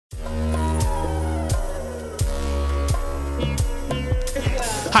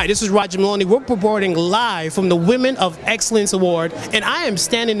Hi, this is Roger Maloney. We're reporting live from the Women of Excellence Award, and I am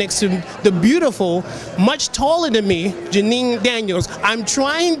standing next to the beautiful, much taller than me, Jeanine Daniels. I'm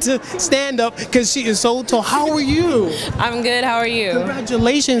trying to stand up because she is so tall. How are you? I'm good. How are you?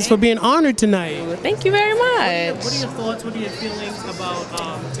 Congratulations for being honored tonight. Thank you very much. What are your thoughts? What are your feelings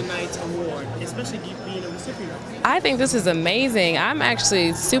about tonight's award, especially being a recipient? I think this is amazing. I'm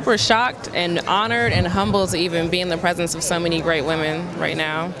actually super shocked and honored and humbled to even be in the presence of so many great women right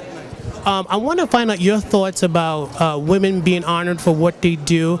now. I want to find out your thoughts about women being honored for what they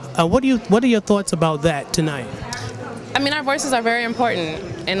do. What are your thoughts about that tonight? I mean, our voices are very important,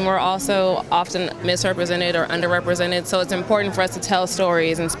 and we're also often misrepresented or underrepresented, so it's important for us to tell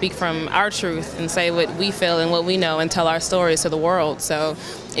stories and speak from our truth and say what we feel and what we know and tell our stories to the world. So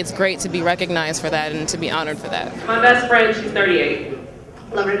it's great to be recognized for that and to be honored for that. My best friend, she's 38.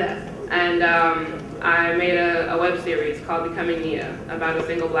 Love her to death. And I made a web series called Becoming Nia about a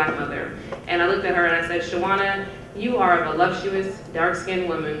single black mother. And I looked at her and I said, Shawana, you are a voluptuous, dark-skinned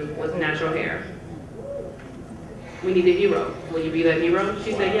woman with natural hair. We need a hero. Will you be that hero?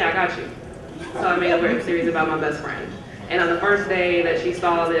 She said, yeah, I got you. So I made a web series about my best friend. And on the first day that she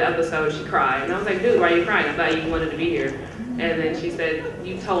saw the episode, she cried. And I was like, dude, why are you crying? I thought you wanted to be here. And then she said,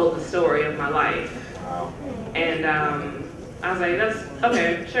 you told the story of my life. And I was like, that's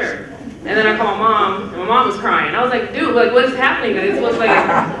okay, sure. And then I called my mom, and my mom was crying. I was like, dude, like, what is happening? This was like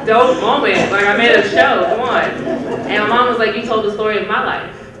a dope moment. Like, I made a show, come on. And my mom was like, you told the story of my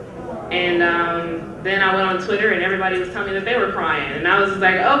life. And then I went on Twitter, and everybody was telling me that they were crying. And I was just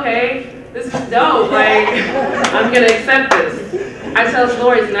like, okay, this is dope. Like, I'm gonna accept this. I tell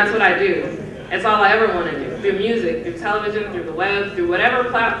stories, and that's what I do. That's all I ever want to do. Through music, through television, through the web, through whatever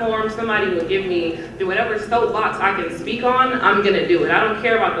platform somebody will give me, through whatever soapbox I can speak on, I'm going to do it. I don't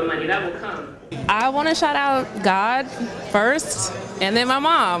care about the money. That will come. I want to shout out God first, and then my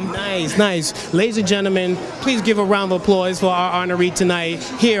mom. Nice, nice. Ladies and gentlemen, please give a round of applause for our honoree tonight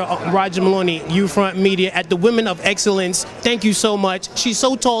here on Roger Maloney, U-Front Media at the Women of Excellence. Thank you so much. She's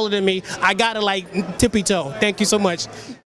so taller than me. I got her like tippy toe. Thank you so much.